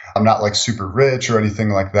 financially, I'm not like super rich or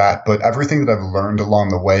anything like that, but everything that I've learned along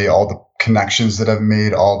the way, all the connections that I've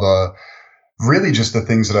made, all the really just the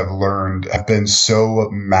things that I've learned have been so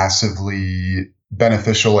massively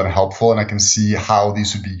beneficial and helpful. And I can see how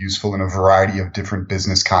these would be useful in a variety of different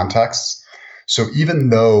business contexts. So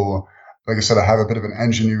even though, like I said, I have a bit of an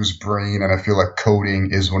engineer's brain and I feel like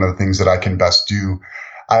coding is one of the things that I can best do,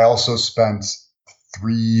 I also spent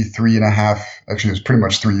three and a half, actually it was pretty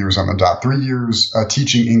much 3 years on the dot, 3 years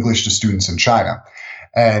teaching English to students in China.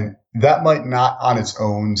 And that might not on its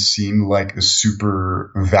own seem like a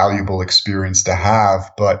super valuable experience to have,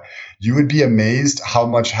 but you would be amazed how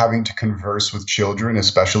much having to converse with children,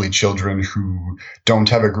 especially children who don't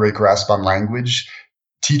have a great grasp on language,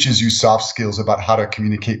 teaches you soft skills about how to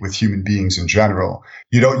communicate with human beings in general.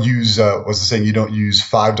 You don't use, what's the saying? You don't use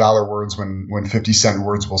 $5 words when 50-cent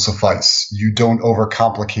words will suffice. You don't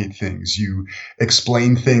overcomplicate things. You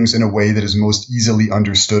explain things in a way that is most easily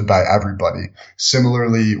understood by everybody.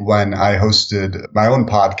 Similarly, when I hosted my own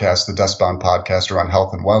podcast, the Deskbound podcast around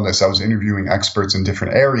health and wellness, I was interviewing experts in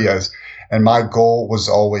different areas. And my goal was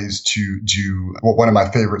always to do what one of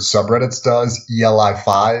my favorite subreddits does,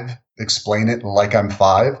 ELI5. Explain it like I'm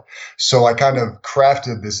 5. So I kind of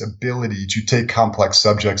crafted this ability to take complex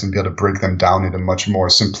subjects and be able to break them down into much more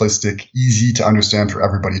simplistic, easy to understand for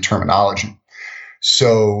everybody terminology.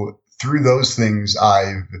 So through those things,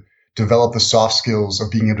 I've developed the soft skills of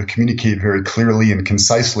being able to communicate very clearly and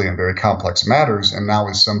concisely in very complex matters. And now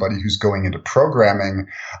as somebody who's going into programming,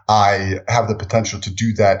 I have the potential to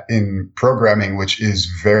do that in programming, which is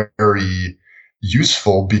very, very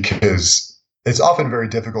useful because it's often very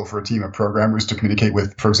difficult for a team of programmers to communicate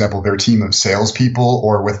with, for example, their team of salespeople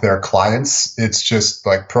or with their clients. It's just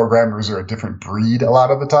like programmers are a different breed a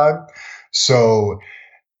lot of the time. So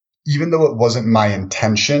even though it wasn't my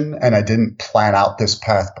intention and I didn't plan out this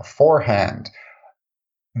path beforehand,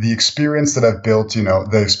 the experience that I've built,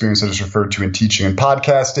 the experience that is referred to in teaching and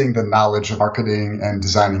podcasting, the knowledge of marketing and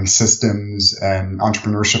designing systems and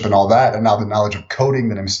entrepreneurship and all that, and now the knowledge of coding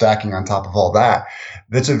that I'm stacking on top of all that,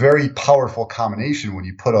 that's a very powerful combination when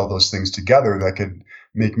you put all those things together that could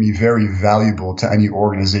make me very valuable to any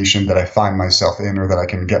organization that I find myself in or that I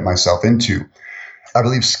can get myself into. I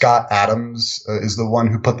believe Scott Adams is the one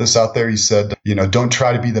who put this out there. He said, don't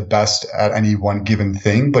try to be the best at any one given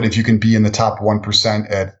thing, but if you can be in the top 1%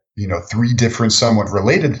 at, 3 different somewhat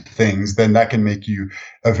related things, then that can make you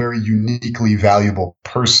a very uniquely valuable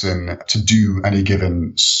person to do any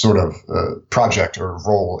given sort of project or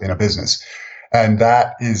role in a business. And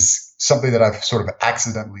that is something that I've sort of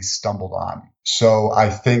accidentally stumbled on. So I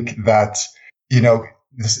think that,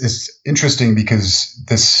 this is interesting because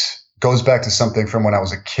this goes back to something from when I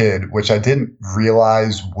was a kid, which I didn't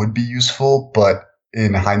realize would be useful, but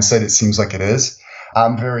in hindsight, it seems like it is.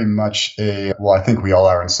 I'm very much I think we all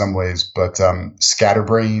are in some ways, but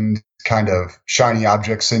scatterbrained, kind of shiny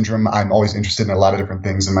object syndrome. I'm always interested in a lot of different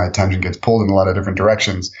things and my attention gets pulled in a lot of different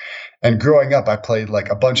directions. And growing up, I played like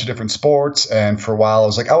a bunch of different sports. And for a while, I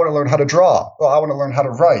was like, I want to learn how to draw. Well, I want to learn how to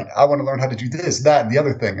write. I want to learn how to do this, that, and the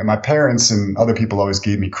other thing. And my parents and other people always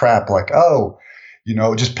gave me crap like,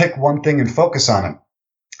 just pick one thing and focus on it.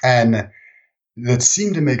 And that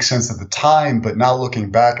seemed to make sense at the time. But now looking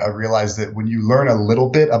back, I realized that when you learn a little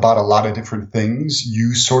bit about a lot of different things,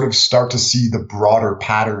 you sort of start to see the broader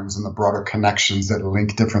patterns and the broader connections that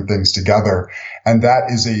link different things together. And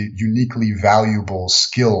that is a uniquely valuable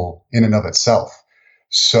skill in and of itself.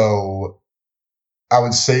 So I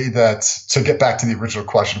would say that to get back to the original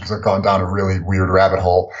question, because I've gone down a really weird rabbit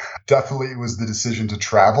hole, definitely it was the decision to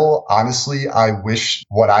travel. Honestly, I wish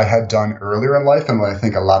what I had done earlier in life and what I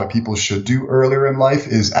think a lot of people should do earlier in life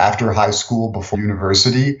is after high school, before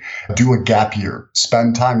university, do a gap year,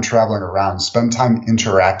 spend time traveling around, spend time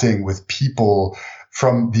interacting with people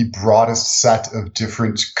from the broadest set of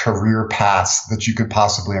different career paths that you could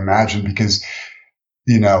possibly imagine, because,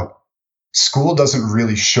 school doesn't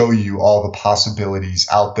really show you all the possibilities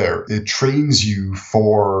out there. It trains you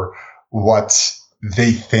for what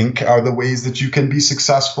they think are the ways that you can be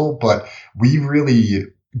successful, but we really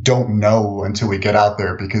don't know until we get out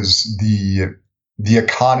there, because the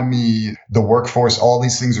economy, the workforce, all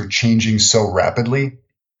these things are changing so rapidly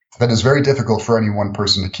that it's very difficult for any one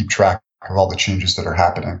person to keep track of all the changes that are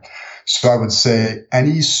happening. So I would say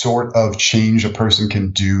any sort of change a person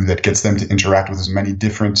can do that gets them to interact with as many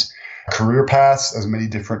different career paths, as many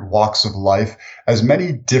different walks of life, as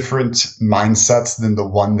many different mindsets than the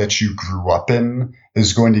one that you grew up in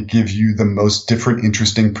is going to give you the most different,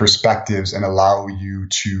 interesting perspectives and allow you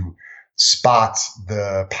to spot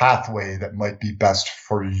the pathway that might be best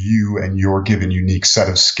for you and your given unique set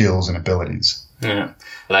of skills and abilities. Yeah,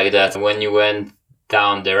 like that. When you went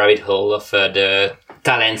down the rabbit hole of the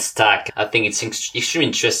talent stack, I think it's extremely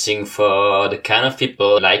interesting for the kind of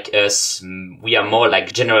people like us. We are more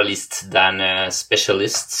like generalists than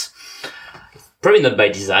specialists. Probably not by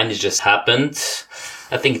design, it just happened.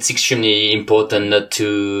 I think it's extremely important not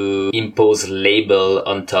to impose label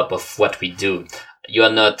on top of what we do. You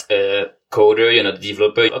are not a coder, you're not a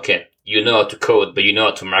developer. Okay, you know how to code, but you know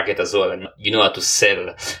how to market as well, and you know how to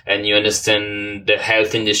sell, and you understand the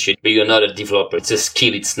health industry, but you're not a developer. It's a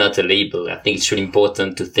skill, it's not a label. I think it's really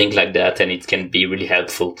important to think like that, and it can be really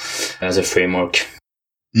helpful as a framework.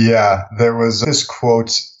 Yeah, there was this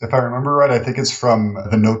quote, if I remember right, I think it's from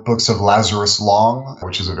the Notebooks of Lazarus Long,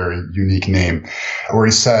 which is a very unique name, where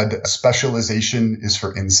he said, specialization is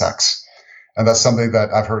for insects. And that's something that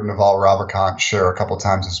I've heard Naval Ravikant share a couple of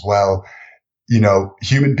times as well.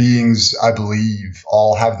 Human beings, I believe,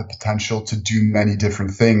 all have the potential to do many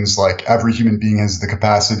different things. Like every human being has the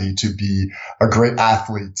capacity to be a great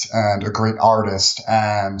athlete and a great artist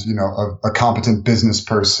and, a competent business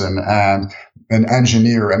person and an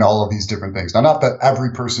engineer and all of these different things. Now, not that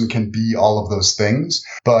every person can be all of those things,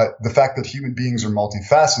 but the fact that human beings are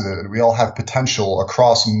multifaceted and we all have potential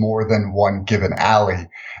across more than one given alley,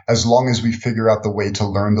 as long as we figure out the way to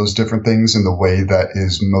learn those different things in the way that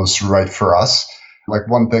is most right for us. Like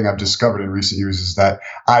one thing I've discovered in recent years is that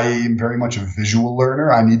I am very much a visual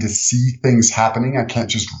learner. I need to see things happening. I can't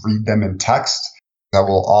just read them in text. I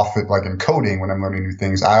will often, like in coding, when I'm learning new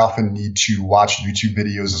things, I often need to watch YouTube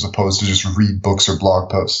videos as opposed to just read books or blog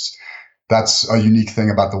posts. That's a unique thing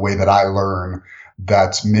about the way that I learn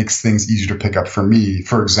that makes things easier to pick up for me.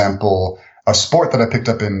 For example, a sport that I picked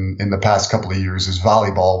up in the past couple of years is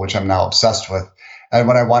volleyball, which I'm now obsessed with. And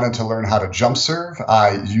when I wanted to learn how to jump serve,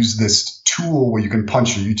 I used this tool where you can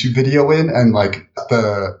punch a YouTube video in and like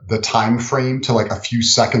the time frame to like a few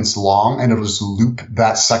seconds long, and it'll just loop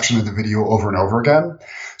that section of the video over and over again.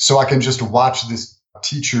 So I can just watch this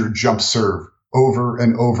teacher jump serve over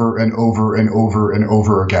and over and over and over and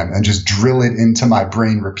over again and just drill it into my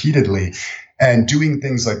brain repeatedly. And doing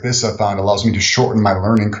things like this, I found, allows me to shorten my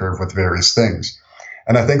learning curve with various things.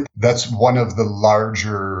 And I think that's one of the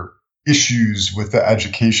larger issues with the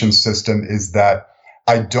education system, is that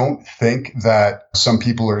I don't think that some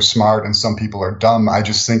people are smart and some people are dumb. I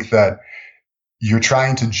just think that you're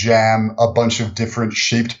trying to jam a bunch of different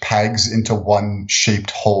shaped pegs into one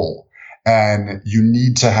shaped hole. And you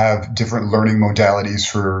need to have different learning modalities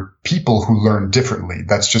for people who learn differently.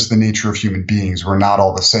 That's just the nature of human beings. We're not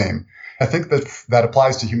all the same. I think that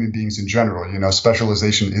applies to human beings in general. You know,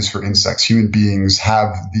 specialization is for insects. Human beings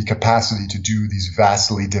have the capacity to do these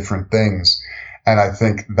vastly different things. And I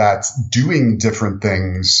think that doing different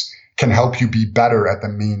things can help you be better at the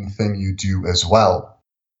main thing you do as well.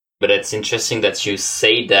 But it's interesting that you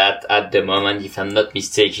say that at the moment, if I'm not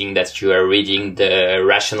mistaken, that you are reading The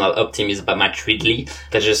Rational Optimism by Matt Ridley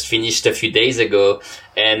that just finished a few days ago.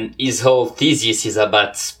 And his whole thesis is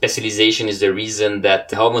about specialization is the reason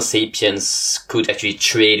that Homo sapiens could actually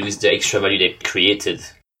trade with the extra value they created.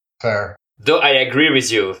 Fair. Though I agree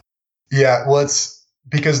with you. Yeah, well, it's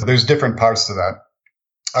because there's different parts to that.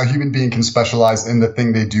 A human being can specialize in the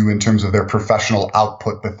thing they do in terms of their professional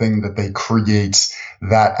output, the thing that they create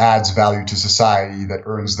that adds value to society, that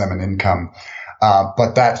earns them an income.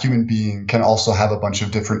 But that human being can also have a bunch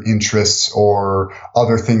of different interests or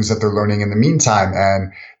other things that they're learning in the meantime.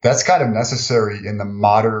 And that's kind of necessary in the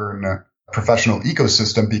modern professional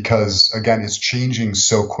ecosystem because, again, it's changing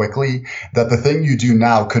so quickly that the thing you do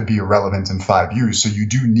now could be irrelevant in 5 years. So you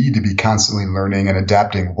do need to be constantly learning and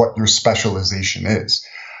adapting what your specialization is.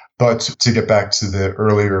 But to get back to the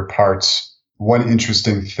earlier parts, one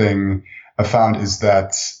interesting thing I found is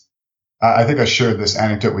that I think I shared this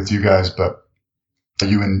anecdote with you guys, but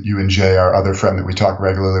you and Jay, our other friend that we talk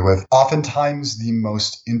regularly with, oftentimes the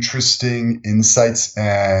most interesting insights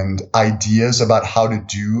and ideas about how to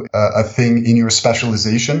do a thing in your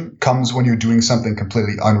specialization comes when you're doing something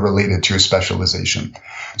completely unrelated to your specialization.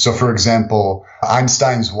 So, for example,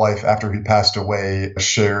 Einstein's wife, after he passed away,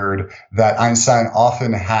 shared that Einstein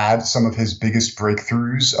often had some of his biggest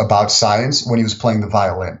breakthroughs about science when he was playing the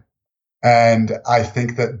violin. And I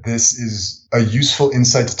think that this is a useful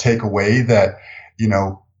insight to take away, that you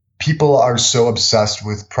know, people are so obsessed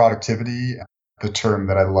with productivity. The term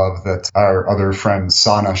that I love that our other friend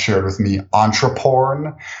Sana shared with me,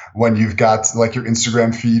 entreporn, when you've got like your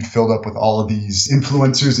Instagram feed filled up with all of these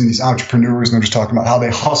influencers and these entrepreneurs, and they're just talking about how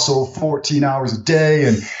they hustle 14 hours a day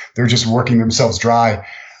and they're just working themselves dry.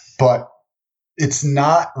 But it's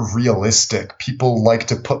not realistic. People like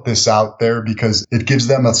to put this out there because it gives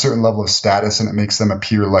them a certain level of status and it makes them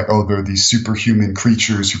appear like, oh, they're these superhuman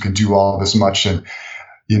creatures who can do all this much. And,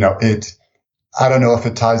 you know, I don't know if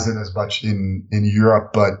it ties in as much in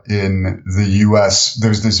Europe, but in the US,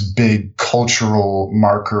 there's this big cultural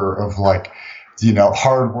marker of like, you know,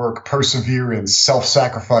 hard work, perseverance,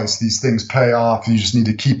 self-sacrifice. These things pay off. You just need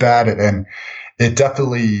to keep at it. And it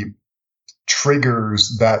definitely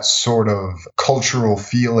triggers that sort of cultural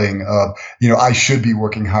feeling of, you know, I should be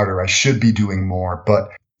working harder. I should be doing more. But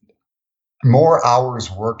more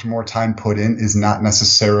hours worked, more time put in is not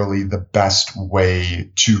necessarily the best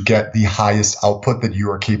way to get the highest output that you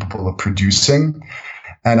are capable of producing.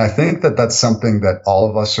 And I think that that's something that all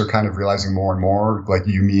of us are kind of realizing more and more, like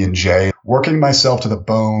you, me, and Jay. Working myself to the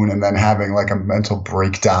bone and then having like a mental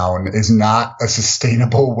breakdown is not a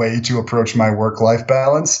sustainable way to approach my work-life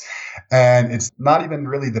balance. And it's not even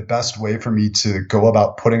really the best way for me to go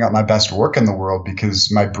about putting out my best work in the world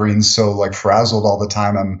because my brain's so like frazzled all the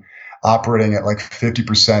time. I'm operating at like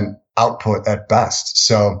 50% output at best.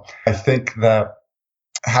 So I think that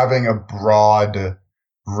having a broad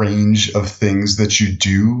range of things that you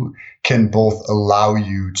do can both allow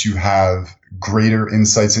you to have greater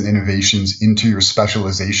insights and innovations into your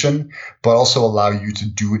specialization, but also allow you to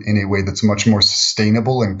do it in a way that's much more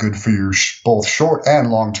sustainable and good for your both short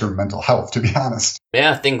and long-term mental health, to be honest.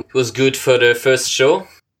 Yeah, I think it was good for the first show.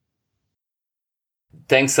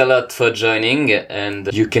 Thanks a lot for joining,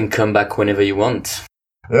 and you can come back whenever you want.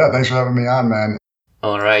 Yeah, thanks for having me on, man.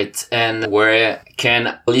 All right. And where can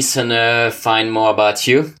a listener find more about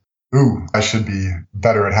you? Ooh, I should be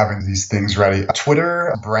better at having these things ready.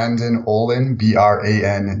 Twitter, Brandon Olin,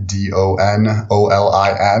 BrandonOlin.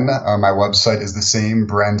 My website is the same,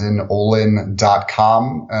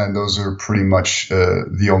 brandonolin.com. And those are pretty much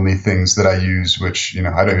the only things that I use, which,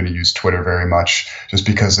 I don't even use Twitter very much just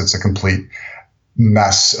because it's a complete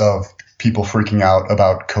mess of people freaking out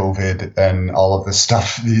about COVID and all of this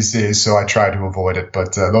stuff these days. So I try to avoid it.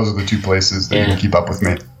 But those are the two places that you can keep up with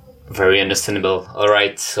me. Very understandable. All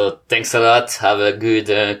right. So thanks a lot. Have a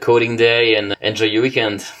good coding day and enjoy your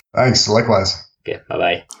weekend. Thanks. Likewise. Okay.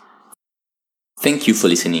 Bye-bye. Thank you for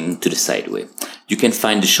listening to The Sideway. You can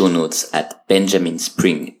find the show notes at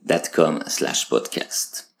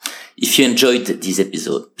benjaminspring.com/podcast. If you enjoyed this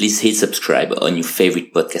episode, please hit subscribe on your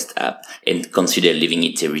favorite podcast app and consider leaving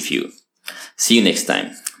it a review. See you next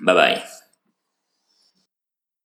time. Bye-bye.